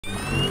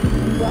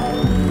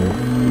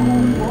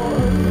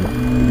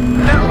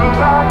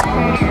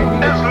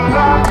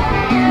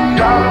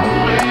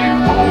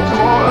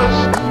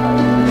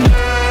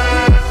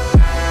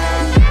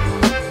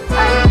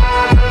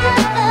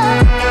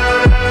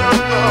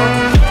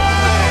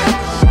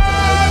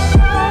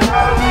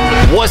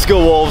What's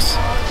good, Wolves?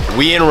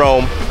 We in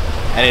Rome,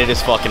 and it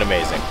is fucking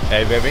amazing.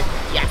 Hey, baby?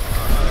 Yeah.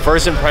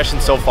 First impression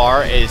so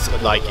far is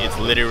like, it's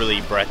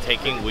literally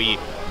breathtaking. We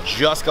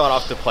just got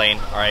off the plane,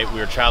 all right? We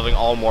were traveling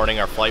all morning.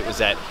 Our flight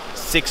was at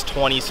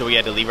 6:20, so we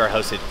had to leave our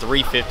house at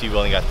 3:50. We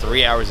only got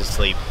 3 hours of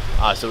sleep,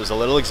 so it was a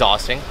little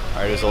exhausting.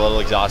 All right, it was a little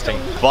exhausting,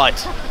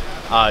 but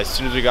as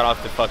soon as we got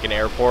off the fucking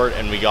airport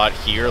and we got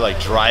here, like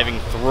driving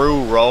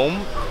through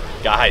Rome,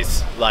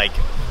 guys, like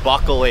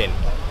buckle in.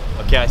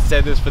 Okay, I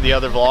said this for the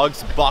other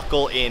vlogs,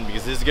 buckle in,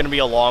 because this is gonna be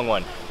a long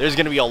one. There's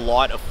gonna be a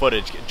lot of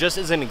footage. Just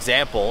as an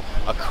example,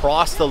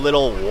 across the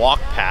little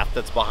walk path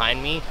that's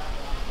behind me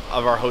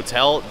of our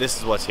hotel, this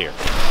is what's here,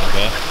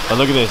 okay? But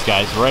look at this,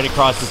 guys, right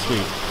across the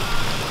street.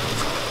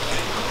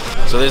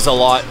 So there's a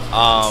lot.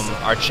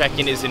 Our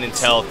check-in isn't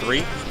until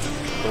 3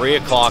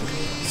 o'clock,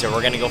 so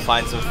we're gonna go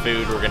find some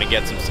food, we're gonna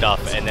get some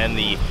stuff, and then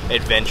the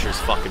adventures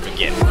fucking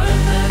begin.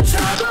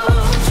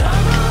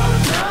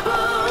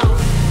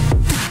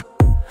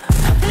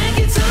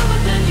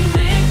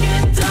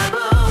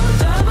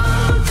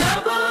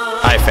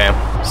 Hi fam.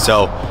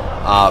 So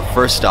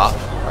first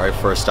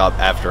stop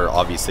after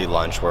obviously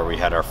lunch, where we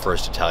had our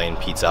first Italian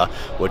pizza,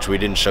 which we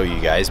didn't show you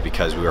guys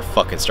because we were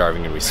fucking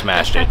starving and we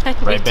smashed it.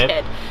 We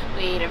did.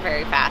 We ate it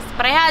very fast,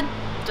 but I had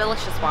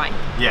delicious wine.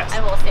 Yes.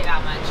 I will say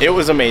that much. It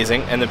was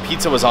amazing, and the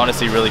pizza was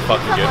honestly really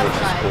fucking good, which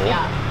is cool.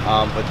 Yeah.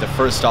 But the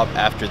first stop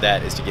after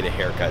that is to get a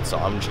haircut. So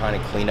I'm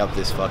trying to clean up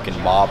this fucking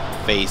mop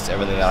face,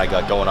 everything that I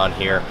got going on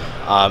here.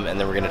 And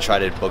then we're gonna try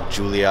to book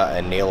Julia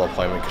a nail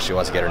appointment because she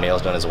wants to get her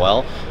nails done as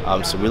well.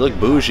 So we look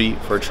bougie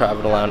for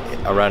traveling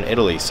around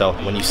Italy. So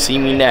when you see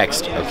me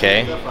next,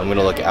 okay, I'm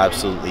gonna look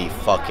absolutely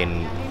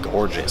fucking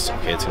gorgeous.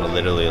 Okay, it's gonna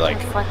literally like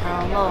It's like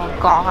a little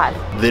god.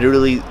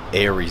 literally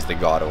Aries, the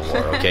god of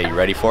war. Okay, you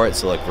ready for it?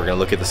 So like, we're gonna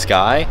look at the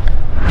sky,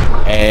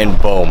 and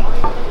boom,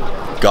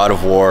 God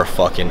of War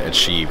fucking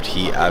achieved.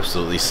 He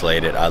absolutely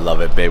slayed it. I love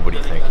it, babe. What do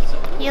you think?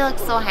 You look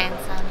so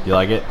handsome. You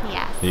like it?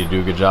 Yes. Did you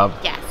do a good job?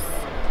 Yes.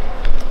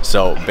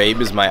 So babe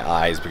is my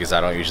eyes, because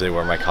I don't usually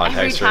wear my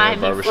contacts during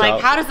the barbershop.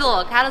 Like, how does it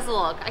look? How does it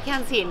look? I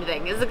can't see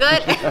anything. Is it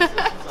good?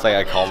 It's like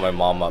I call my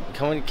mom up.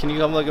 Can you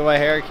come look at my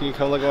hair? Can you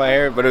come look at my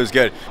hair? But it was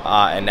good.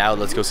 And now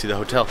let's go see the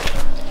hotel.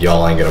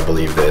 Y'all ain't gonna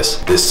believe this.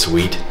 This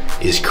suite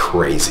is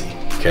crazy,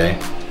 okay?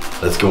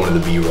 Let's go into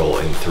the B-roll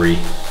in 3,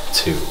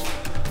 2,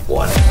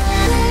 1.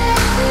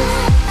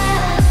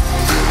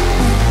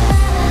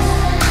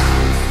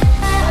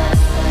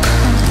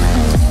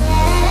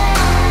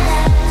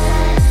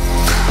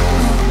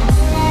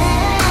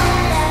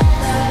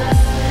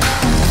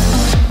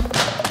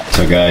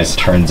 So guys,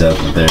 turns out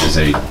that there's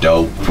a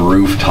dope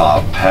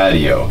rooftop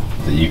patio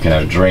that you can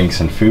have drinks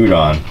and food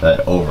on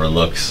that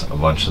overlooks a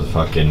bunch of the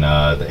fucking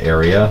the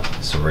area.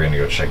 So we're gonna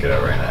go check it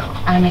out right now.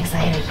 I'm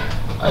excited.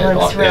 It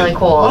looks really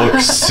cool. It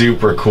looks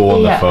super cool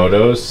in Yeah. the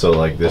photos, so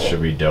like this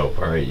should be dope.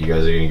 All right, you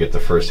guys are gonna get the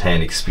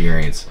first-hand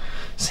experience.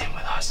 Same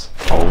with us.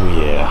 Oh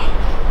yeah,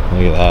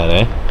 look at that,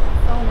 eh?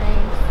 So nice.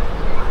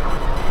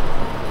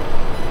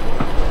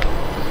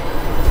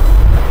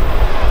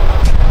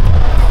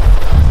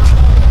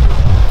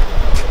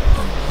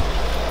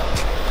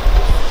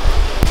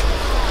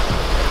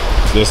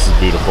 This is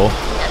beautiful.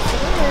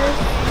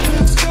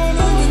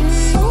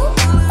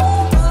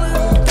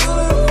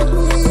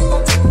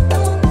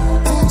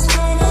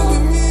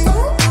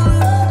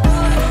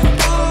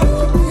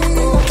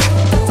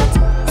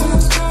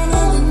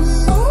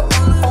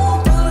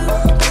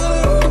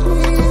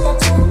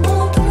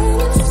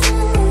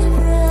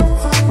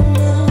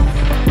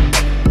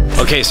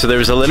 Okay, so there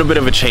was a little bit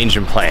of a change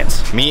in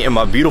plans. Me and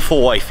my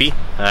beautiful wifey,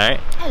 all right?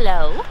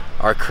 Hello.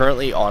 Are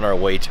currently on our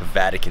way to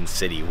Vatican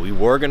City. We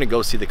were gonna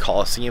go see the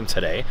Colosseum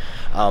today,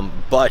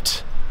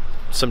 but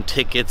some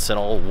tickets and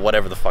all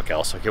whatever the fuck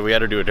else. Okay, we had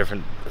to do a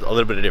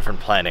little bit of different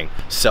planning.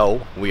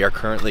 So we are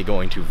currently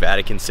going to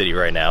Vatican City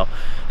right now,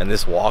 and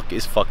this walk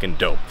is fucking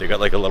dope. They got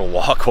like a little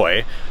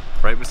walkway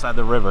right beside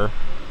the river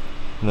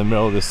in the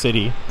middle of the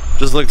city.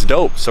 Just looks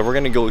dope. So we're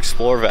gonna go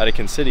explore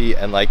Vatican City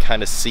and like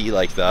kind of see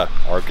like the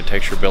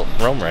architecture built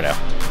in Rome right now.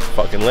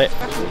 Fucking lit.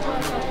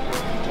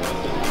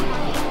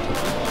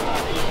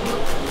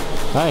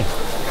 Hi.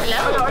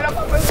 Hello.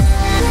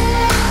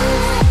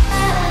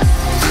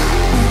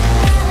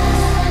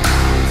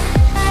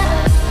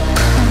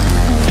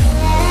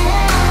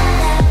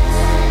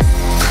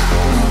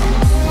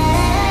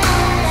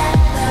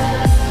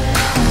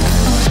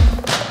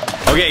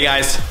 Okay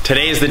guys,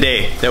 today is the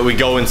day that we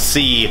go and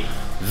see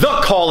the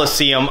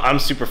Colosseum. I'm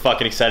super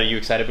fucking excited. You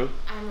excited, boo?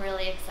 I'm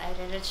really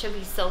excited. It should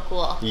be so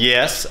cool.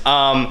 Yes,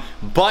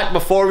 but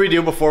before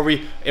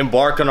we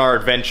embark on our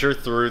adventure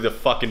through the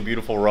fucking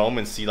beautiful Rome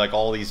and see like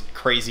all these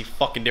crazy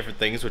fucking different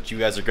things, which you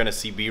guys are gonna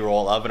see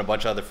B-roll of and a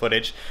bunch of other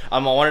footage, I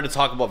wanted to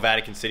talk about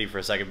Vatican City for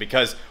a second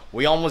because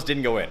we almost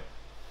didn't go in.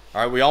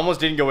 All right, we almost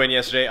didn't go in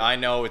yesterday. I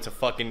know it's a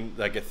fucking,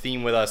 like, a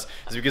theme with us.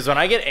 It's because when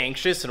I get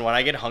anxious and when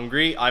I get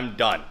hungry, I'm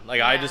done. Like,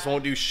 I just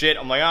won't do shit.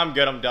 I'm like, I'm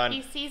good, I'm done.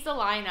 He sees the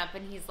lineup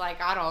and he's like,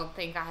 I don't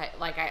think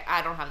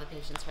I don't have the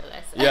patience for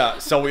this. Yeah,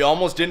 so we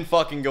almost didn't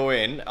fucking go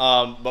in.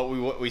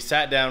 But we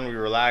sat down, we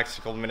relaxed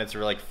a couple minutes. We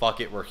were like, fuck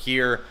it, we're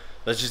here.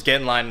 Let's just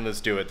get in line and let's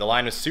do it. The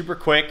line was super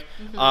quick.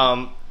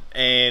 And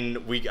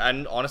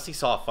I honestly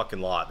saw a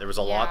fucking lot. There was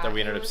a lot that we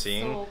ended up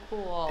seeing. So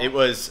cool. It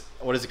was,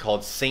 what is it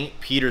called? St.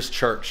 Peter's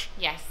Church.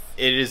 Yes.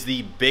 It is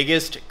the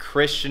biggest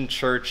Christian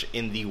church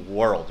in the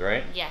world,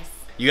 right? Yes.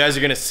 You guys are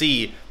gonna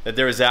see that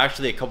there was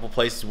actually a couple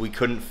places we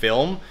couldn't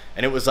film,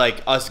 and it was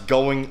like us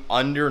going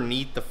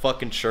underneath the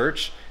fucking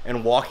church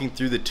and walking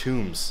through the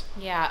tombs.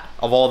 Yeah.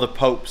 Of all the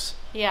popes.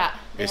 Yeah.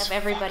 They It's have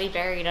everybody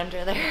buried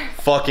under there.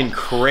 Fucking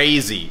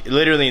crazy.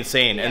 Literally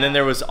insane. Yeah. And then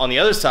there was, on the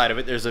other side of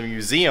it, there's a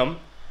museum,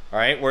 all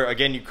right, where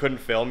again you couldn't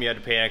film. You had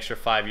to pay an extra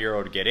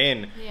 €5 to get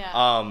in.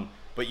 Yeah.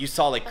 But you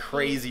saw like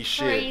crazy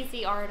shit.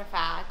 Crazy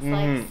artifacts,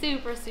 like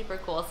super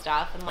cool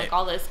stuff, and like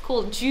all this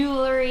cool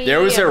jewelry. There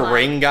was a like,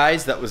 ring,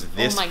 guys, that was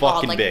this oh my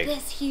fucking God, like big.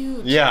 This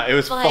huge. Yeah, it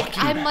was like,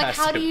 fucking I'm massive. like,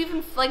 how do you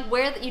even like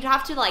wear that? You'd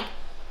have to like.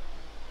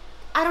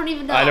 I don't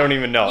even know. I don't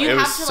even know. You it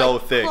have was to, so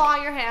like, thick. Claw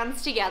your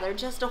hands together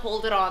just to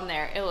hold it on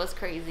there. It was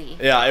crazy.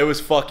 Yeah, it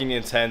was fucking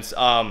intense.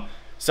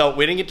 So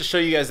we didn't get to show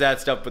you guys that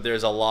stuff, but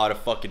there's a lot of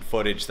fucking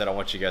footage that I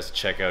want you guys to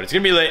check out. It's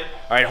gonna be lit.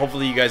 All right,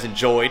 hopefully you guys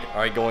enjoyed. All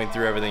right, going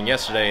through everything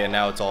yesterday, and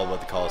now it's all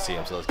about the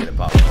Coliseum. So let's get it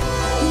popping.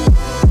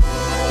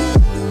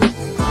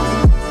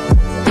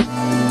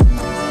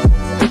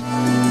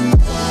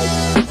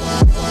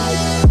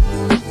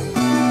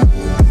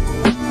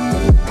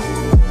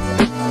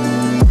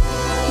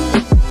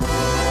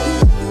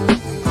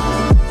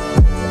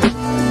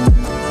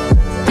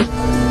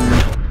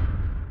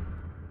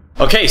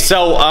 Okay,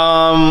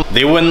 so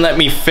they wouldn't let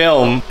me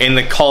film in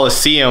the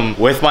Coliseum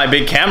with my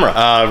big camera.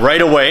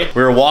 Right away,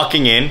 we were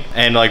walking in,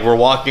 and like we're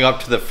walking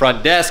up to the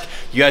front desk.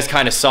 You guys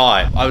kind of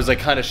saw it. I was like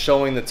kind of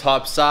showing the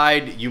top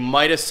side. You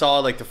might have saw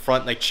like the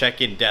front like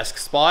check-in desk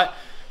spot.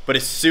 But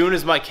as soon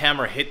as my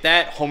camera hit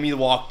that, homie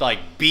walked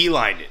like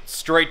beelined it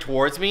straight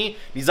towards me.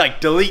 He's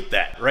like, delete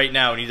that right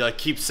now. And he like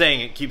keeps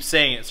saying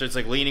it. So it's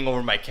like leaning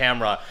over my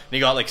camera, and he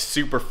got like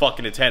super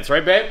fucking intense,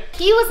 right, babe?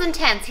 He was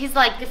intense. He's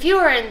like, if you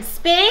were in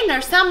Spain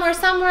or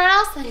somewhere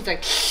else, and he's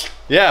like,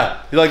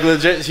 yeah, he like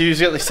legit. He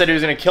said he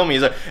was gonna kill me.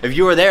 He's like, if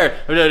you were there,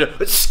 and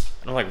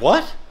I'm like,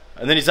 what?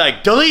 And then he's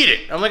like, delete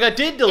it. I'm like, I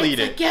did delete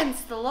it. It's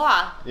against the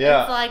law.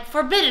 Yeah. It's like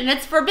forbidden.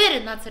 It's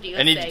forbidden. That's what he was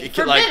saying. And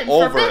he like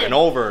over and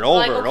over and over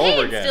like, and okay,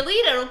 over again.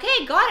 Delete it.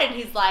 Okay, got it. And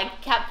he's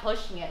like, kept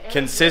pushing it.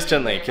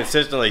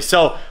 Consistently.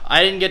 So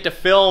I didn't get to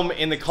film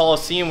in the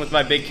Coliseum with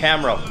my big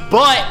camera,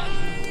 but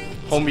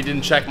homie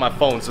didn't check my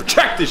phone. So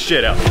check this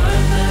shit out.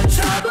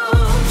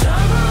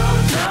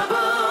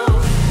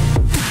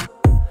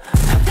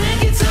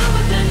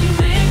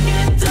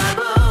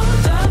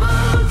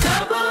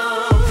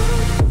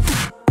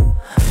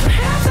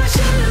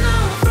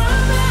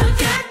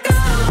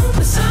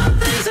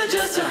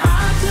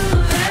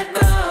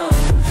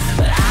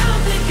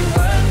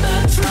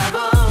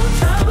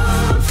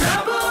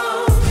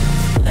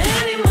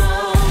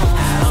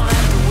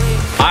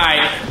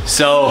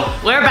 So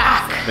we're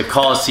back. The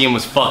Coliseum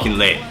was fucking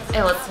lit.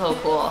 It was so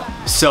cool.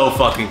 So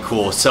fucking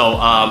cool. So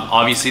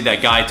obviously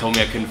that guy told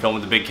me I couldn't film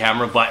with the big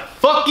camera, but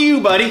fuck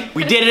you, buddy.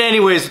 We did it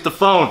anyways with the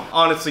phone.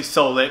 Honestly,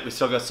 so lit. We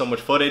still got so much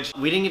footage.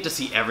 We didn't get to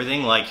see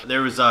everything. Like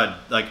there was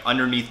like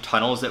underneath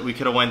tunnels that we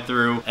could have went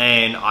through,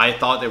 and I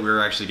thought that we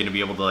were actually gonna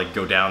be able to like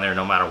go down there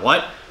no matter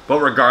what. But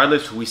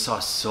regardless, we saw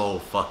so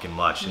fucking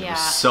much, and it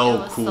was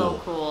so cool.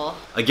 So cool.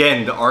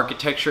 Again, the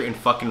architecture in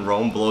fucking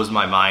Rome blows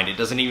my mind. It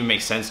doesn't even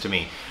make sense to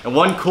me. And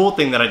one cool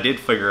thing that I did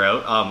figure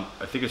out,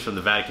 I think it's from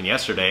the Vatican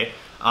yesterday,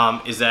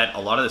 is that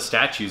a lot of the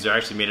statues are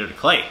actually made out of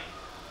clay.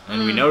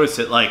 And we noticed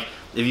that, like,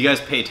 if you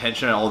guys pay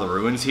attention to all the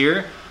ruins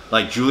here,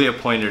 like Julia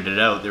pointed it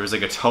out, there was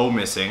like a toe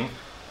missing.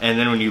 And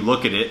then when you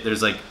look at it,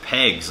 there's like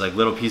pegs, like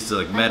little pieces of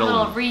like metal.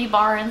 Little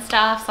rebar and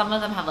stuff. Some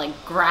of them have like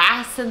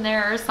grass in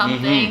there or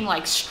something,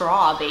 like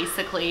straw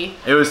basically.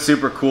 It was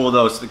super cool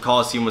though. So the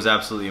Coliseum was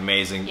absolutely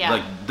amazing. Yeah.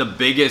 Like the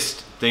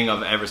biggest thing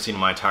I've ever seen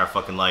in my entire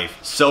fucking life.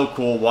 So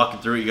cool walking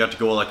through it. You got to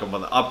go like on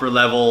the upper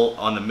level,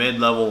 on the mid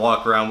level,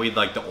 walk around. We had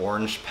like the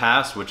orange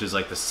pass, which is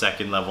like the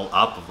second level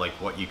up of like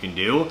what you can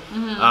do.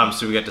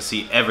 So we got to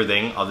see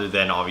everything other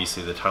than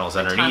obviously the tunnels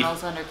underneath.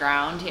 Tunnels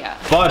underground, yeah.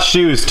 Bought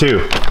shoes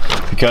too,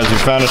 because we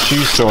found a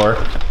shoe store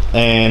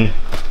and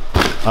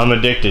I'm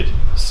addicted.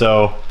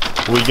 So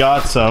we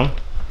got some.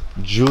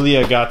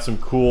 Julia got some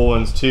cool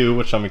ones too,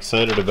 which I'm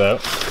excited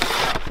about.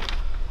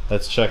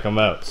 Let's check them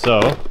out.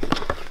 So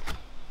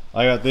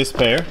I got this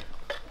pair,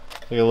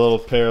 like a little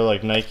pair of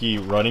like Nike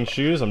running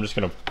shoes. I'm just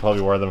gonna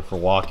probably wear them for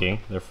walking.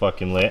 They're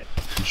fucking lit.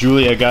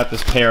 Julia got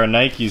this pair of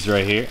Nikes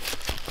right here.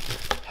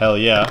 Hell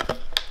yeah.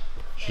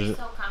 They're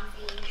so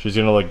comfy. She's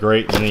gonna look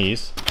great in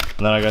these.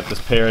 And then I got this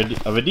pair of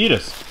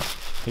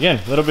Adidas.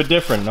 Again, a little bit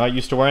different. Not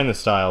used to wearing this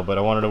style, but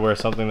I wanted to wear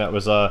something that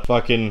was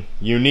fucking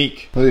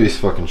unique. Look at these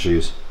fucking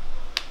shoes.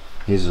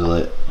 These are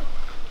lit.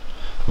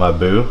 My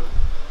boo.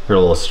 Her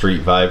little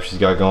street vibe she's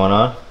got going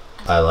on.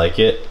 I like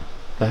it.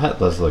 The hat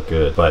does look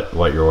good, but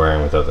what you're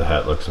wearing without the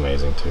hat looks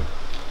amazing too.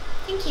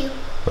 Thank you. You're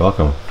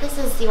welcome. This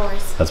is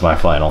yours. That's my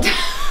flannel.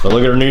 But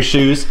look at her new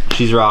shoes.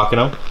 She's rocking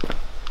them.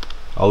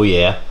 Oh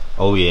yeah.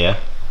 Oh yeah.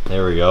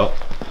 There we go.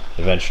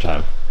 Adventure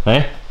time.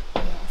 Hey?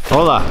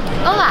 Hola.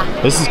 Hola.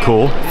 This is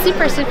cool.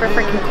 Super, super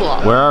freaking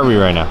cool. Where are we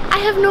right now? I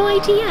have no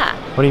idea.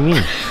 What do you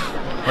mean?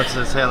 What's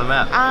it say on the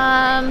map?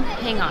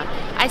 Hang on.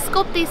 I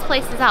scoped these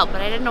places out, but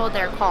I didn't know what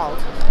they're called.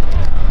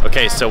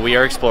 Okay, so we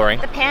are exploring.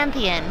 The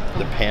Pantheon.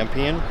 The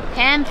Pantheon?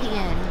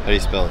 Pantheon. How do you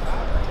spell it?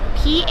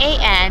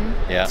 P-A-N-T-H-E-O-N.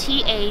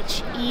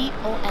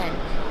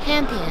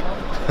 Pantheon.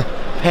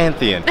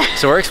 Pantheon.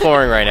 So we're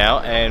exploring right now,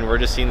 and we're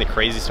just seeing the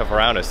crazy stuff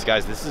around us.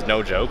 Guys, this is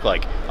no joke,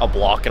 like a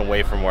block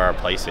away from where our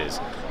place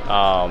is.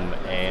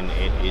 And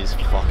it is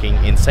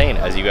fucking insane,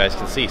 as you guys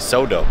can see.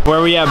 So dope. Where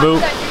are we at, Boo?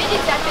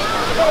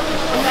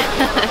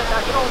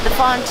 The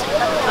font.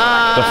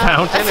 The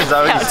fountain? Is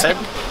that what you said?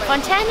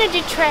 Fontana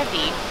di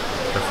Trevi.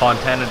 The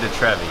Fontana di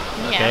Trevi.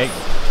 Okay.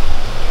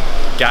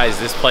 Yes. Guys,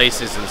 this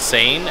place is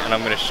insane, and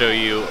I'm gonna show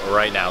you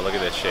right now. Look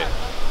at this shit.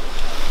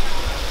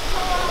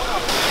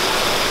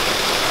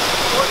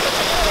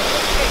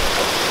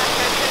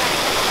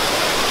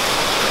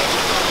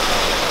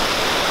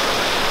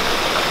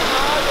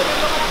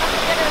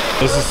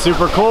 This is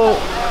super cool.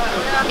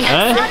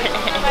 Yes.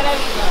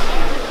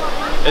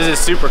 This is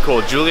super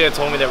cool. Julia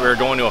told me that we were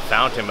going to a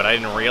fountain, but I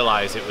didn't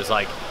realize it was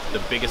like the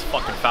biggest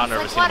fucking fountain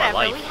I've ever seen in my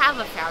life. We have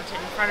a fountain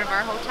in front of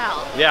our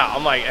hotel. Yeah,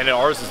 I'm like, and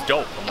ours is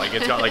dope. I'm like,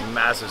 it's got like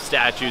massive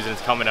statues and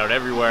it's coming out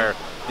everywhere.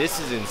 This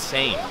is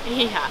insane.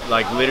 Yeah.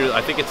 Like literally,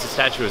 I think it's a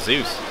statue of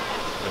Zeus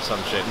or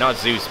some shit. Not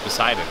Zeus,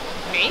 Poseidon.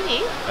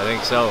 Maybe. I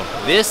think so.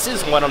 This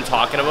is what I'm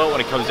talking about when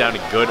it comes down to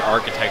good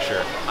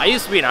architecture. I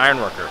used to be an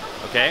ironworker,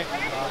 okay?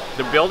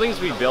 The buildings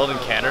we build in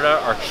Canada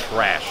are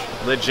trash.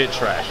 Legit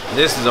trash.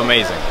 This is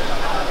amazing.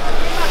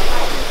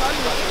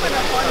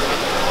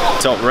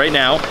 So right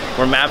now,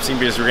 we're mapsing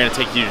because we're gonna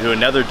take you to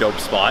another dope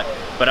spot,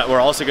 but we're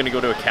also gonna go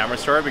to a camera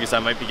store because I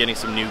might be getting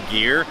some new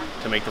gear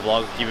to make the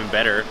vlog look even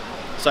better.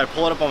 So I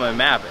pull it up on my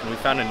map and we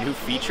found a new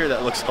feature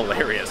that looks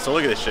hilarious. So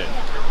look at this shit.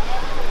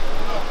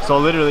 So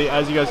literally,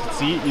 as you guys can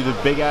see, the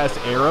big ass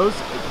arrows,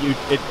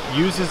 it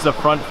uses the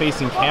front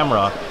facing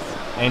camera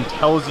and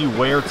tells you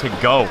where to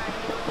go.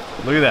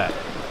 Look at that.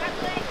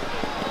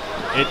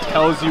 It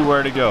tells you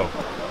where to go.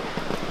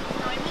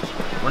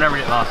 We're never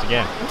getting lost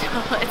again.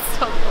 No, it's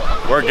so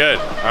cool. We're good,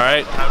 all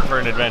right? Time for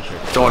an adventure.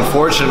 So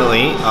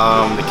unfortunately,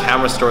 the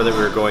camera store that we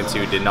were going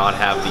to did not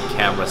have the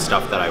camera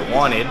stuff that I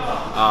wanted,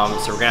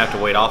 so we're gonna have to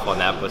wait off on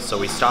that. But so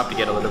we stopped to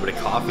get a little bit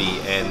of coffee,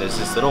 and there's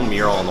this little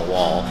mural on the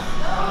wall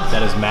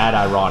that is mad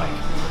ironic,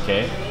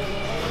 okay?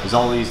 There's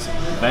all these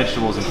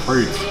vegetables and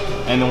fruits,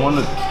 and the one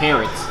with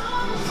carrots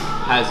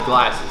has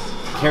glasses.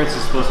 Carrots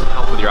is supposed to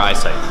help with your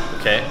eyesight,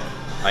 okay?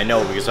 I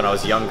know, because when I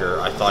was younger,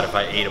 I thought if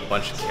I ate a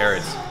bunch of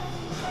carrots,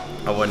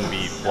 I wouldn't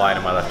be blind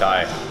in my left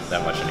eye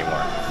that much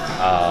anymore.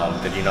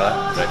 Did you know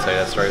that? Did I tell you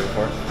that story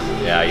before?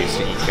 Yeah, I used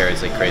to eat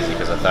carrots like crazy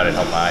because I thought it'd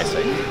help my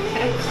eyesight.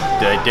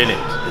 I didn't.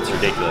 It's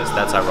ridiculous.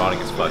 That's ironic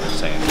as fuck, just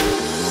saying.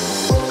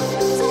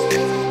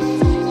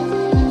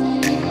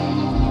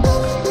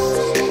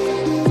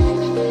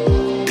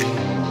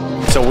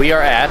 So we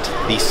are at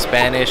the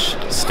Spanish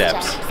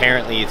Steps.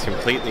 Apparently it's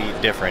completely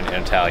different in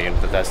Italian,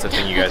 but that's the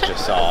thing you guys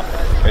just saw.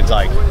 It's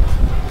like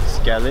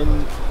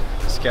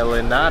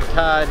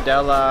Scalinata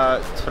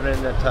della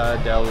Trinità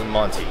del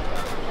Monte.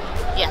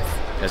 Yes.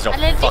 There's no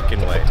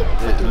fucking way.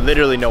 There's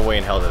literally no way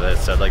in hell that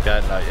that's said like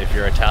that. If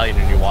you're Italian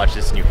and you watch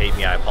this and you hate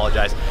me, I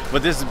apologize.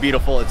 But this is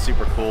beautiful. It's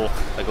super cool.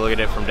 Like, look at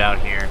it from down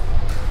here.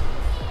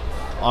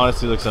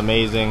 Honestly, looks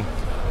amazing.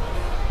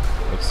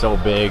 Looks so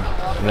big.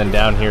 And then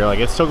down here, like,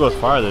 it still goes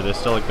farther. There's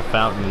still like the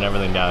fountain and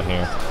everything down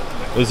here.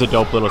 This is a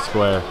dope little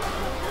square.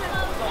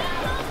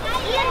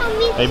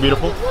 Hey,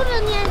 beautiful.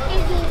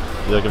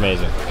 You look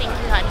amazing. Thank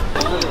you,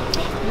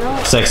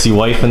 honey. Sexy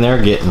wife in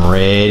there getting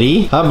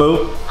ready. Hi,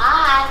 boo.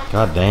 Hi.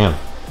 God damn.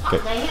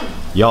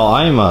 Y'all,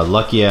 I am a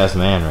lucky ass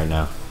man right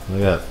now.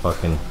 Look at that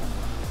fucking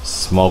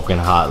smoking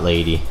hot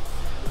lady.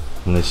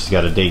 And then she's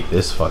got to date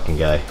this fucking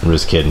guy. I'm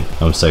just kidding.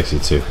 I'm sexy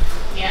too.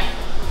 Yeah.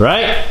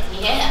 Right?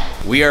 Yeah.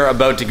 We are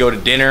about to go to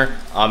dinner.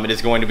 It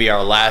is going to be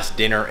our last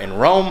dinner in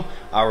Rome.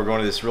 We're going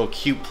to this real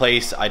cute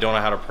place. I don't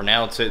know how to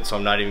pronounce it, so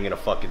I'm not even gonna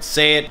fucking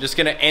say it. Just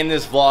gonna end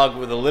this vlog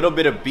with a little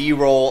bit of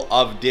B-roll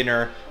of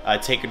dinner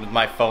taken with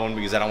my phone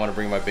because I don't want to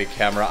bring my big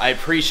camera. I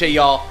appreciate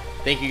y'all.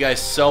 Thank you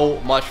guys so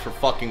much for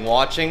fucking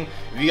watching.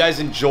 If you guys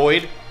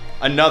enjoyed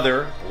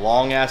another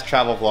long ass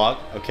travel vlog,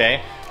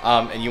 okay,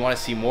 and you want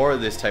to see more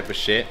of this type of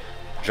shit,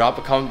 drop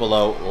a comment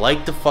below,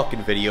 like the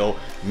fucking video,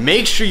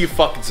 make sure you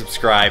fucking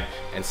subscribe,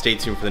 and stay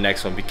tuned for the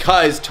next one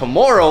because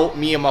tomorrow,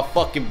 me and my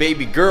fucking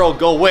baby girl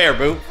go where,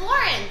 boo?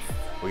 Florence.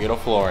 We go to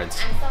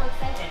Florence. I'm so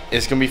excited.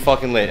 It's gonna be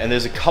fucking lit, and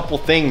there's a couple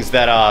things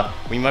that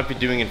we might be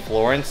doing in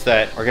Florence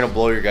that are gonna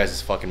blow your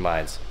guys' fucking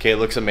minds. Okay, it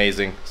looks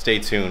amazing. Stay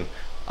tuned.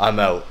 I'm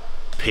out.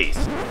 Peace.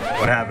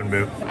 What happened,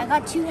 boo? I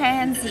got too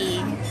handsy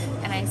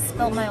and I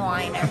spilled my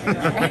wine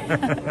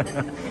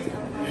everywhere.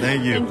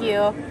 Thank you. Thank you.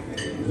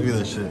 Look at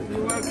this shit.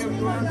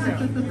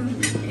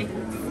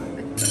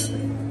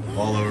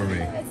 All over me.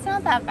 It's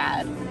not that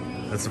bad.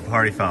 That's a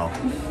party foul.